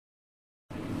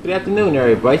Good afternoon,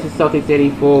 everybody. This is Celtics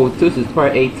 84. This is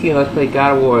part 18. Let's play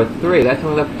God of War 3. Last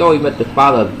time we left though, we met the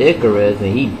father of Icarus,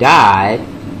 and he died.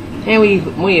 And we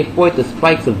avoided the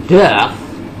spikes of death.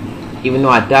 Even though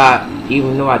I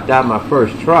died my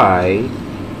first try.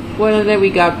 Well, then we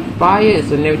got fired,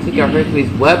 so now we took our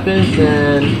Hercules weapons,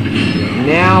 and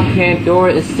now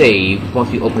Pandora is saved. Once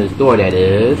we open this door, that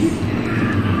is.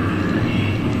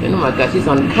 And oh my god, she's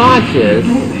unconscious.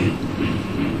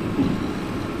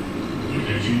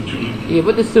 Yeah,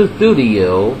 what does Zeus do to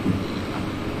you?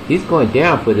 He's going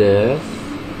down for this.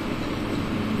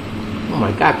 Oh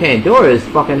my god, Pandora is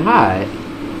fucking hot.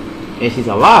 And she's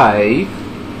alive.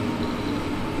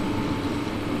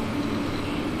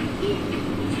 You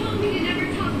told me to never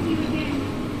talk to you again.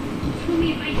 You told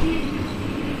me if I did,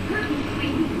 it hurt me the way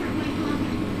you hurt my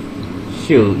father.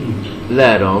 Shoot,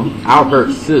 let him. I'll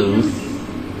hurt Zeus.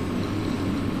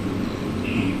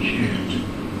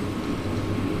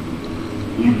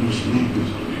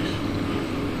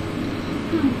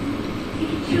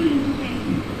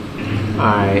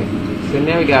 Alright, so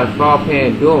now we gotta follow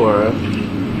Pandora. So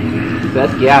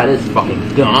let's get out of this fucking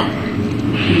dump.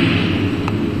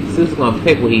 Zeus is gonna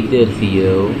pick what he did to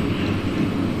you.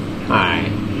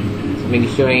 Alright, so making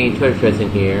sure ain't treasure chests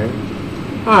in here.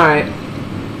 Alright,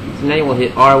 so now you want to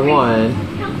hit R1.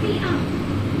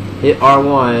 Hit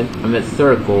R1, I'm at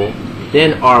circle.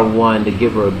 Then R1 to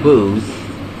give her a boost.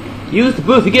 Use the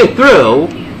boost to get through!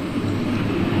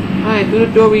 Alright, through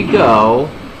the door we go.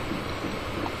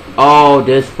 Oh,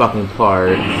 this fucking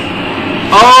part.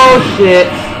 Oh, shit!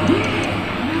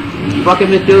 Fucking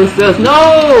Medusas.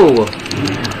 No!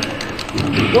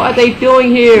 What are they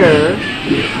doing here?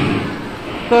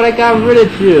 Thought I got rid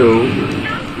of you.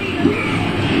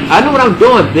 I know what I'm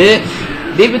doing, bitch.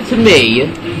 Leave it to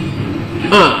me.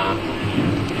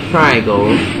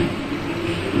 Triangle.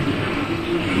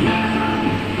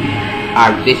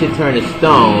 Alright, they should turn to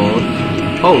stone.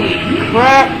 Holy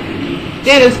crap!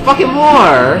 Damn, there's fucking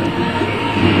more!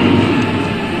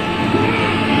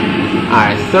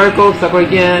 Alright, circle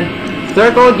again.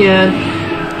 Circle again.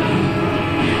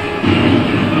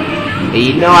 And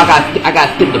you know I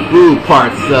got skip the boob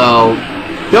part, so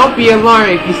don't be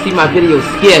alarmed if you see my video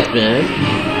skipping.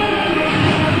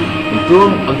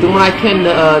 I'm doing what I can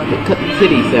to cut the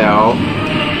titties out.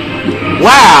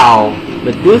 Wow!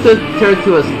 Medusa turned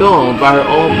to a stone by her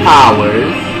own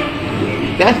powers.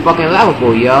 That's fucking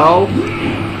laughable, yo.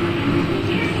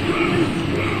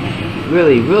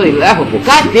 Really, really laughable.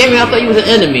 God damn it, I thought you was an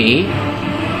enemy.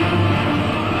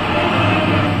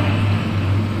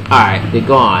 Alright, they're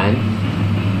gone.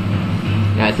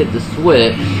 Now let's hit the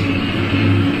switch.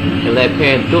 And let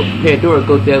Pandora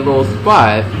go to that little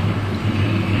spot.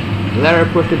 And let her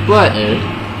push the button.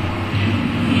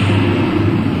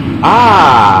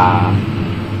 Ah!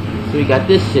 So we got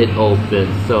this shit open.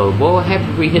 So what will happen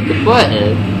if we hit the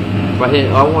button? If I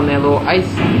hit R1 that little ice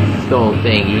stone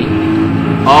thingy.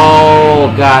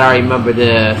 Oh god, I remember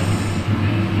this.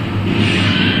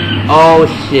 Oh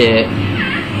shit.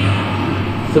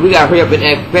 So we gotta hurry up and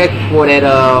act back before that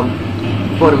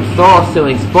before them star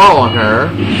ceilings fall on her.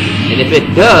 And if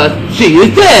it does, she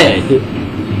is dead!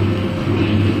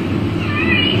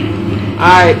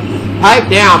 Alright, pipe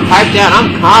down,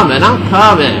 I'm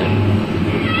coming.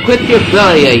 Quit your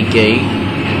belly aching.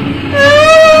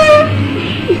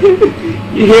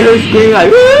 You hear her scream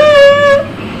like,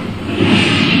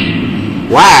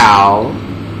 wow.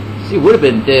 She would have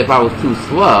been dead if I was too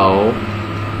slow.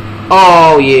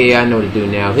 Oh yeah, I know what to do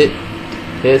now. Hit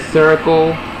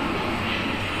circle.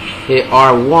 Hit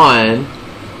R1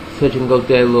 so you can go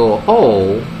through that little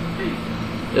hole.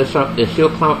 And she'll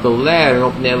climb up the ladder and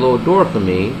open that little door for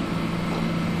me.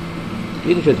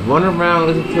 You can just run around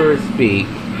and listen to her speak.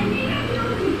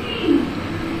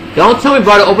 Don't tell me,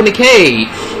 brother, open the cage!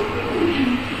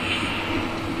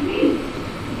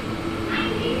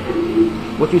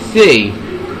 What you see?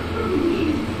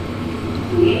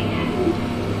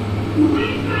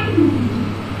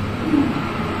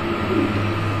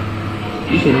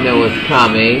 You should know what's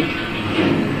coming.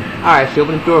 Alright, she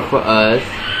opened the door for us.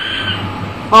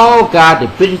 Oh god, the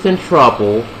bitch is in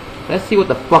trouble. Let's see what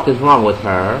the fuck is wrong with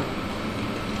her.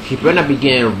 She better not be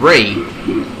getting raped.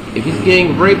 If he's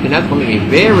getting raped, then that's gonna make me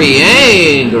very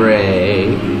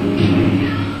angry.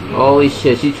 Holy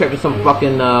shit, she's trapped in some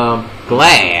fucking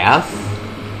glass.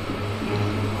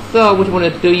 So what you wanna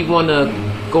do? You wanna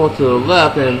go to the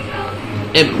left and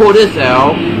pull this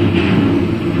out.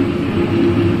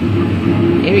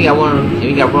 And we got one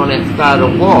on that side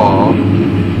of the wall.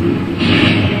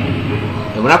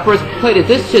 And when I first played it,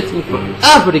 this shit took me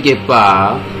forever to get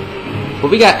by. But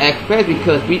we got X fast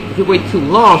because if we wait too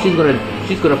long, she's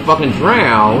gonna fucking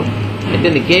drown. And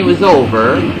then the game is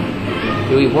over.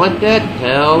 Do we want that?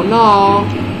 Hell no.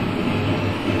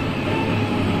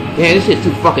 Man, this shit's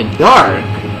too fucking dark.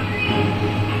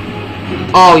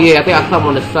 Oh yeah, I think I come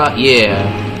on the side. Yeah.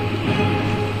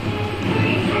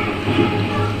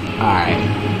 Alright.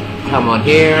 Come on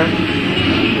here.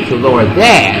 To lower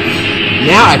that.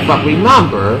 Now I fuck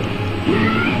remember.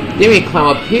 Then we climb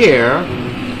up here.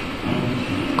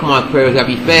 Come on, Kratos, gotta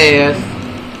be fast.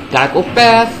 Gotta go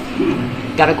fast.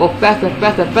 Gotta go faster,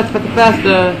 faster, faster, faster,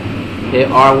 faster. Hit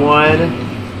R1.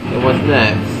 And what's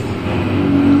next?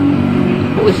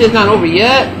 Oh, this shit's not over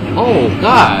yet? Oh,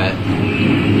 God.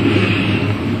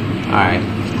 Alright,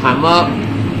 let's climb up.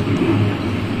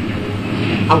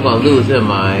 I'm gonna lose,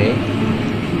 am I?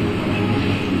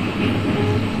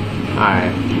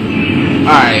 Alright.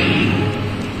 Alright.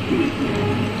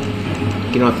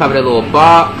 Get on top of that little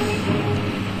box.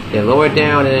 Then lower it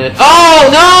down and... Oh,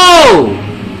 no!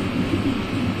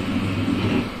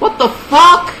 What the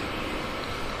fuck?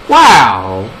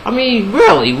 Wow. I mean,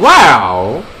 really,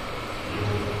 wow.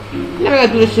 Now I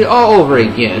gotta do this shit all over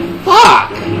again.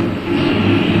 Fuck!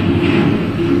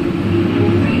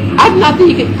 I don't think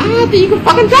you can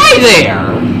fucking die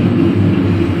there!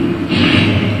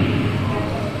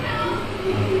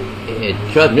 And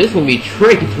trust me, this is gonna be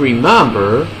tricky to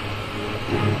remember.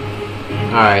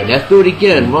 Alright, let's do it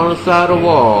again. Run on the side of the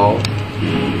wall.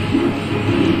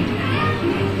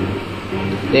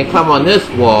 Then climb on this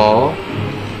wall.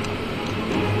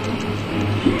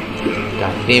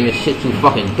 God damn, this shit's too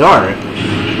fucking dark.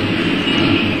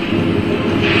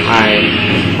 Alright,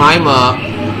 climb up.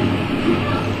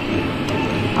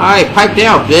 Alright, pipe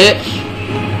down, bitch.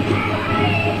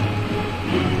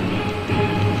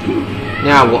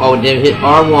 Now we'll then hit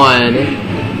R1.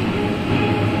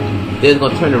 Then it's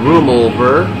gonna turn the room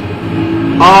over.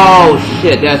 Oh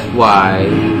shit, that's why.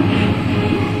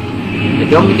 And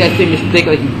don't make that same mistake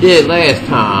like you did last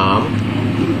time.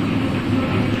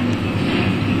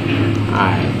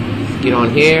 Alright, let's get on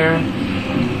here.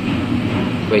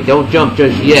 Wait, don't jump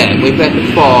just yet. Wait for that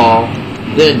to fall,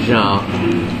 then jump.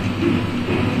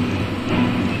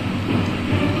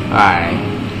 Alright.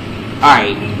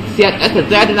 Alright. See, that's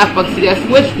exactly, I did not fucking see that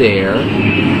switch there.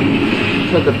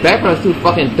 Because the background's too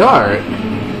fucking dark.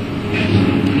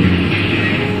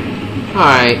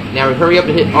 Alright, now we hurry up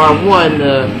and hit R1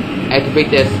 to activate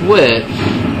that switch.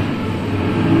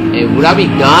 And would I be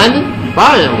done?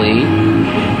 Finally.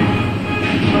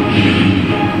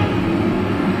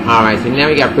 Alright, so now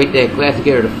we gotta break that glass to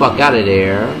get her the fuck out of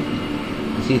there.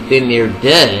 She's been there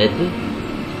dead.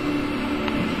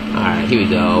 Alright, here we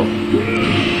go.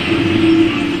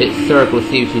 Hit circle,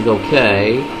 see if she's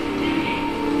okay.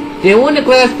 Then wouldn't the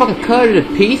glass fucking cut her to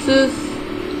pieces?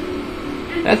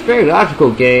 That's very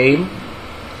logical, game.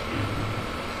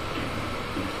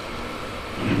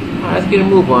 Alright, let's get a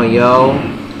move on, yo.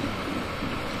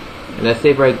 And let's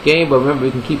save our game, but remember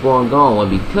we can keep on going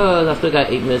because I still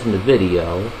got 8 minutes in the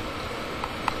video.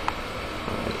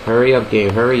 Alright, hurry up,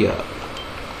 game, hurry up.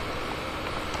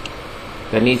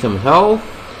 I need some health?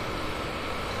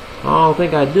 I don't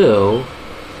think I do.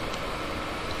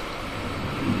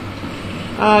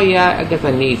 Oh yeah, I guess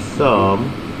I need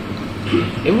some.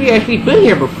 And we actually been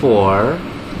here before.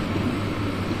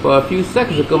 For a few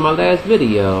seconds ago, my last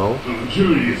video.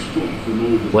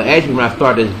 Well, actually when I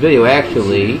started this video,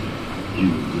 actually. I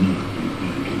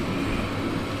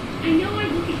know I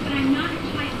look it, but I'm not a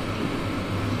child.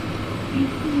 I'm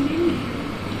so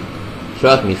many.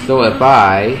 Trust me, so have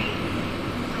I.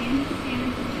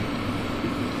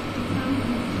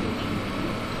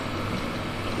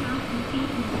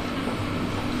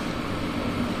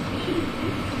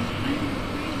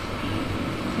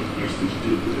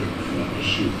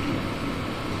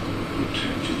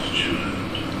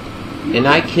 And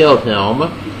I killed him. All my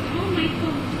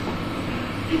fault.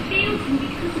 I failed him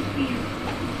because of fear.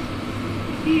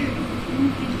 Fear is the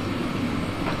only thing.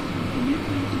 And that's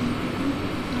why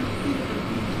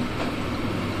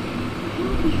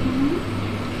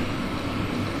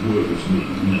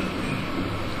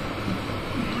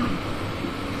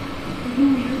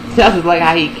Sounds like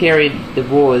how he carried the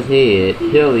boy's head.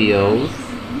 Helios.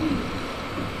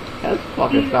 That's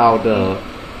fucking fouled up.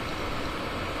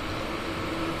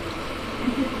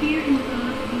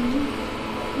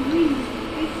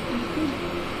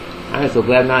 I'm so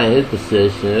glad I'm not in his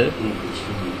position.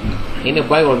 Ain't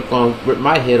nobody gonna rip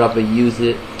my head off and use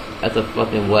it as a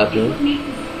fucking weapon.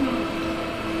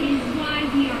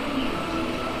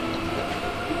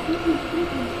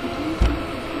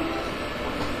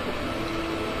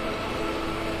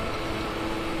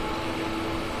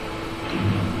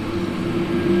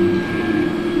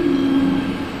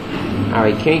 Alright,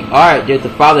 Alright, alright, there's the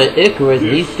father of Icarus,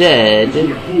 and he's dead. That's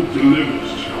what hope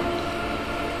delivers, child.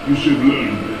 You should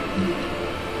learn that.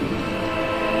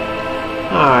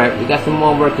 Alright, we got some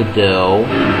more work to do.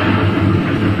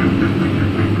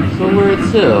 So where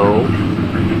to?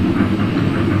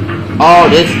 Oh,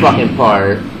 this fucking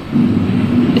part.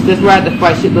 Is this where I have to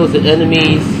fight shitloads of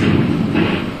enemies?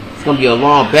 It's gonna be a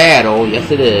long battle.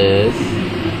 Yes, it is.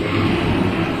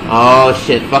 Oh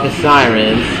shit, fucking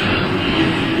sirens.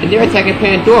 And they're attacking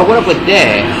Pandora. What up with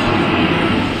that?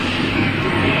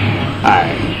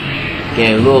 Alright.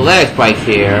 Getting little leg spikes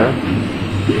here.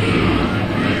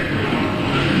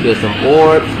 Get some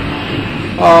orbs.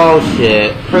 Oh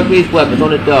shit. Hercules weapons on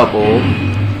the double.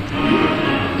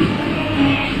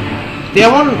 They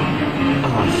want.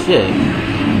 Oh shit.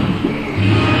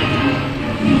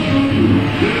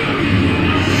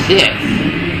 Shit.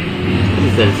 This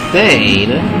is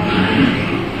insane.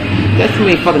 That's too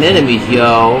many fucking enemies,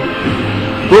 yo.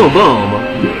 Boom, boom.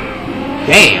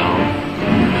 Damn.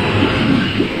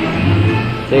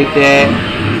 Take that.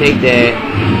 Take that.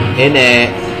 And that.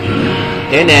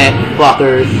 And that,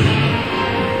 fuckers.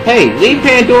 Hey, leave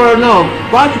Pandora alone.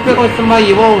 Why don't you pick on somebody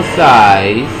your own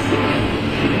size?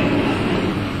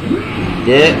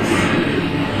 This.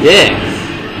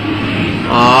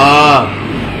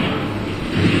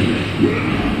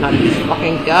 Not these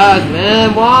fucking guys,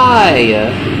 man. Why?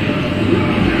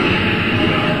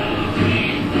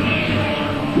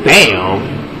 Bam.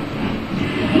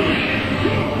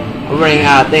 I'm running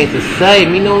out of things to say.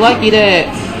 Me no likey that.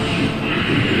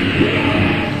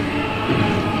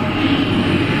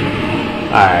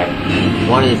 Alright.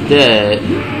 One is dead.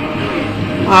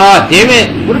 Ah, damn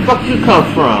it! Where the fuck did you come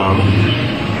from?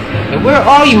 And where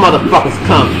all you motherfuckers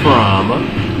come from?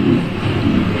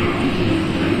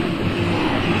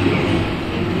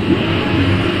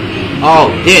 Oh,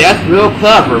 dude, that's real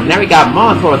clever. Now we got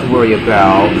monsters to worry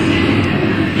about.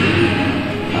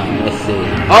 Let's see.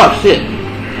 Oh, shit.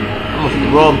 Almost hit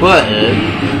the wrong button.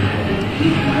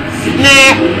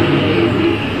 Snap!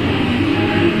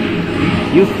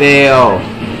 You fail.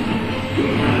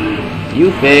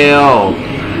 You fail.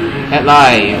 At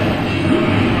life.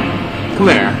 Come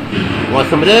here. Want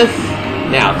some of this?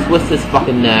 Now, twist this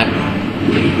fucking neck.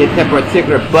 Hit that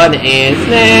particular button and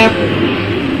snap.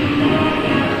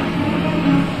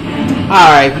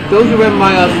 Alright, those who read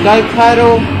my Skype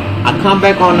title, I come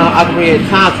back on Ocarina of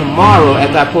Time tomorrow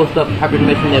after I post up Hyper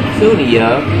Dimension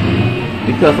Neptunia.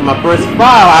 Because of my first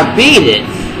file, I beat it.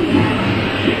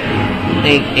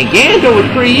 And Gandor was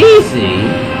pretty easy.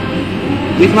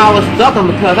 The reason why I was stuck on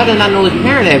because I did not know his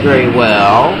parent that very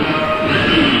well.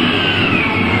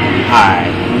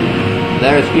 Alright.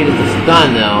 Larry Speed is a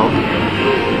stun though.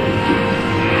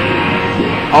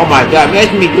 Oh my god,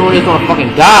 imagine me doing this on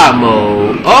fucking God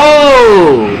mode.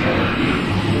 Oh!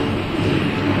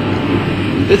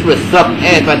 This would suck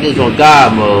ass if I did this on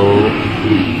God mode.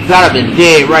 Cause I'd have been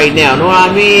dead right now, know what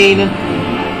I mean?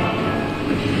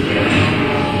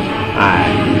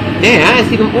 Alright. Damn, I didn't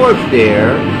see them orbs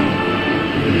there.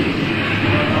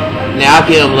 Now I'll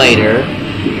get them later.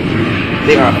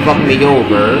 They are fucking me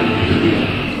over.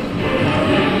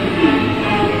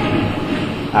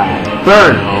 Alright,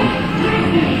 Inferno.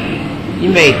 You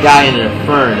may die in an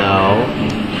Inferno.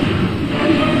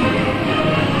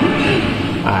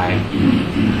 Alright.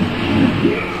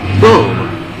 Boom!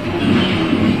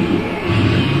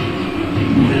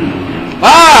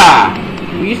 Ah!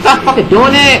 Will you stop fucking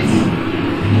doing that?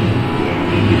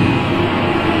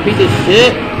 Piece of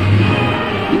shit.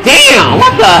 Damn!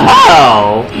 What the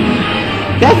hell?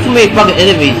 That's too many fucking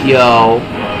enemies, yo.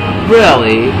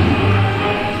 Really?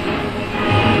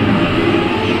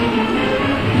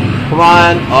 Come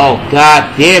on. Oh,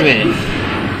 god damn it.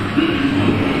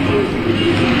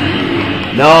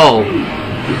 No.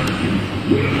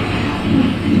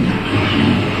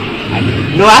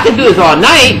 No, I can do this all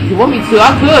night. If you want me to,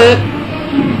 I could.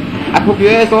 I can whoop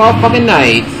your ass all fucking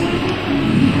night.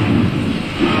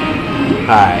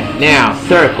 Alright, now,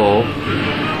 circle.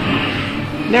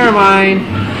 Never mind.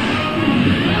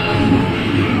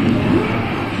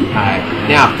 Alright,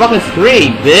 now, fucking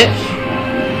scream, bitch.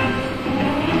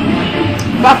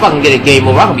 If I fucking get a game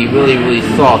over, I'm gonna be really, really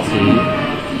salty.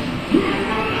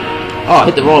 Oh, I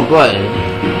hit the wrong button.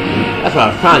 That's what I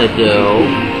was trying to do.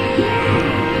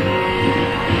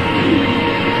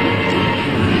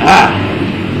 Ah.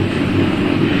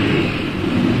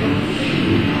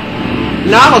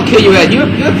 No, I'm gonna kill you ass.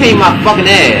 You're paying my fucking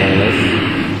ass.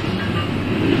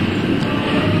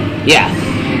 Yes.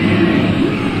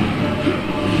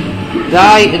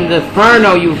 Die in the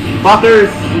Inferno, you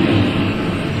fuckers.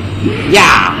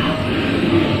 Yeah.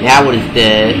 That one is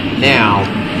dead. Now,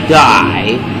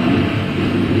 die.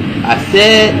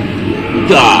 Dead.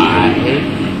 Die.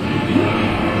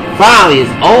 Finally,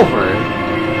 it's over.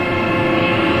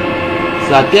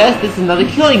 So I guess this is another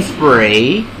killing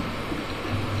spree.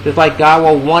 Just like God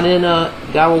War 1 and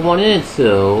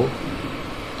 2.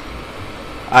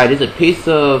 Alright, there's a piece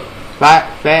of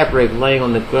fabric laying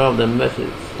on the ground. The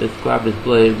message inscribed this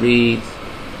blade reads,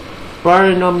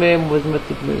 Spartan no man was meant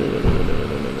to...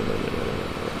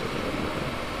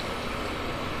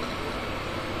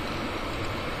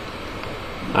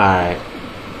 Alright.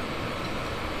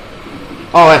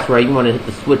 Oh, that's right. You want to hit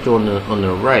the switch on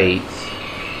the right.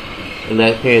 And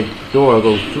let Pandora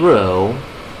go through.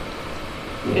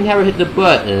 And have her hit the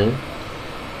button.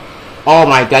 Oh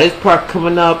my god, this part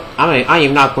coming up. I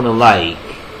am not gonna like.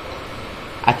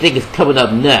 I think it's coming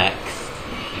up next.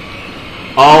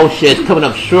 Oh shit, it's coming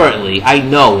up shortly. I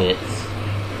know it.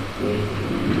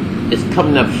 It's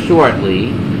coming up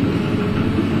shortly.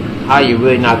 How you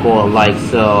really not gonna like,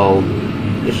 so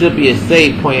there should be a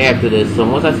save point after this. So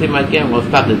once I save my game, I'm gonna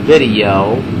stop the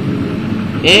video.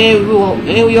 And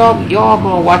y'all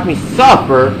gonna watch me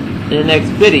suffer in the next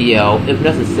video, if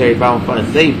necessary, if I don't find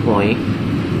a save point.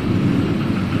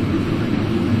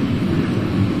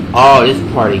 Oh, this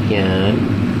part again.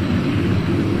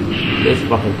 This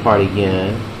fucking part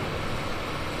again.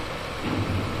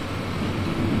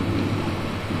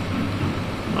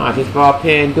 Alright, just for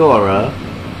Pandora.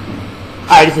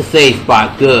 Alright, this is a safe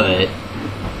spot, good.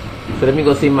 So let me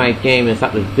go see my game and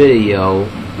stop the video.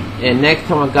 And next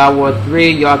time on God War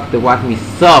 3, y'all get to watch me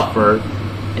suffer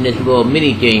in this little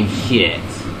mini game shit.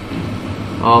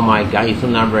 Oh my god, you're so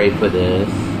not ready for this.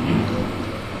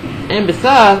 And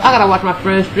besides, I gotta watch my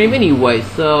friends stream anyway,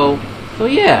 so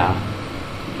yeah.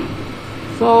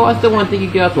 So I still want to thank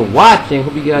you guys for watching.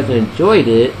 Hope you guys enjoyed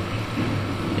it.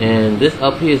 And this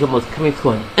up here is almost coming to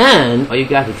an end. Are you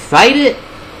guys excited?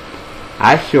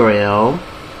 I sure am.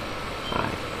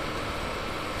 Alright.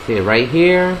 See it right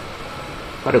here.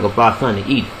 Gotta go buy something to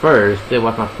eat first, then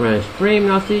watch my friends stream,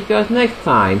 and I'll see you guys next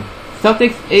time.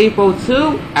 Celtics April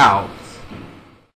 2 out.